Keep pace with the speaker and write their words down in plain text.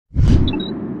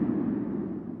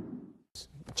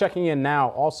checking in now.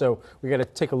 Also, we got to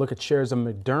take a look at shares of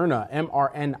Moderna,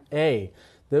 mRNA.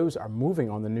 Those are moving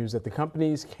on the news that the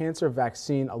company's cancer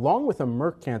vaccine, along with a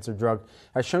Merck cancer drug,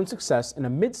 has shown success in a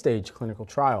mid-stage clinical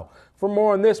trial. For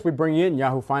more on this, we bring in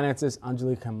Yahoo Finance's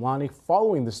Anjalee Khemlani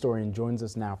following the story and joins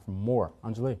us now for more.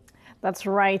 Anjalee. That's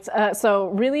right. So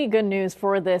really good news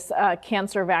for this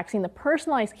cancer vaccine, the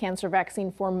personalized cancer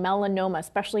vaccine for melanoma,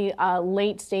 especially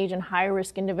late stage and high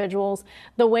risk individuals.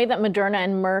 The way that Moderna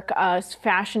and Merck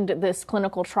fashioned this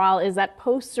clinical trial is that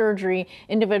post-surgery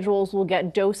individuals will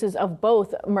get doses of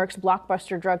both Merck's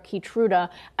blockbuster drug Keytruda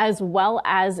as well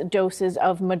as doses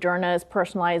of Moderna's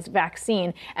personalized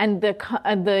vaccine. And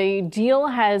the deal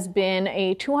has been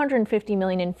a $250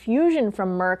 million infusion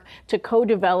from Merck to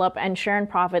co-develop and share in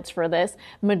profits for this.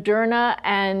 Moderna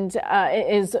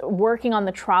is working on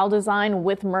the trial design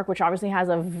with Merck, which obviously has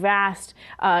a vast,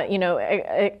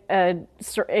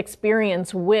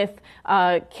 experience with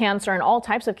cancer and all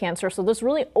types of cancer. So this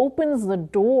really opens the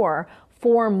door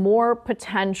for more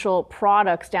potential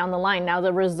products down the line. Now,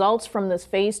 the results from this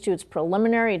phase 2, it's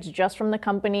preliminary, it's just from the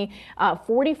company,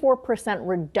 44%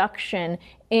 reduction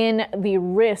in the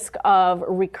risk of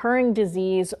recurring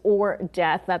disease or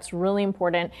death. That's really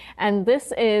important. And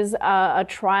this is a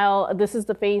trial, this is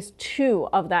the phase 2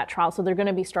 of that trial. So they're going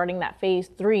to be starting that phase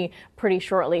 3 pretty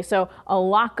shortly. So a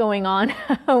lot going on,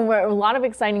 a lot of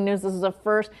exciting news. This is the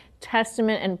first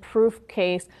testament and proof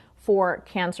case for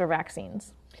cancer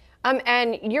vaccines.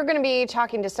 And you're going to be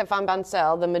talking to Stéphane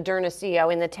Bancel, the Moderna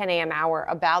CEO, in the 10 a.m. hour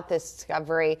about this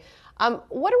discovery.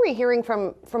 What are we hearing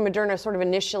from Moderna sort of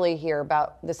initially here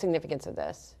about the significance of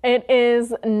this? It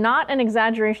is not an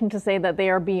exaggeration to say that they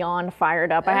are beyond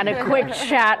fired up. I had a quick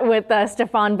chat with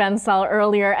Stéphane Bancel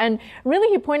earlier, and really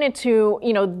he pointed to,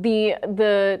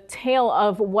 the tale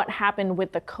of what happened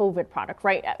with the COVID product,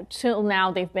 right? Till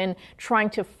now, they've been trying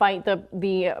to fight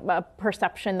the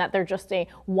perception that they're just a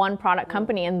one product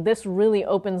company, and this really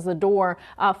opens the door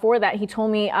for that. He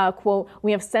told me, quote,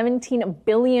 "We have $17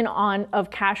 billion of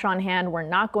cash on hand. We're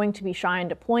not going to be shy in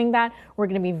deploying that. We're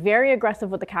going to be very aggressive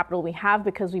with the capital we have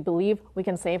because we believe we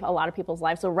can save a lot of people's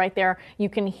lives." So right there, you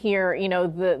can hear,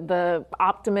 the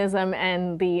optimism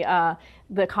and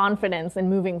the confidence in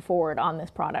moving forward on this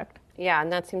product. Yeah,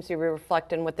 and that seems to be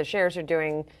reflected in what the shares are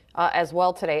doing as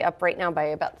well today, up right now by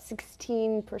about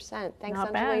 16%. Thanks,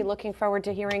 Anjalee. Looking forward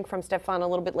to hearing from Stéphane a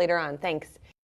little bit later on. Thanks.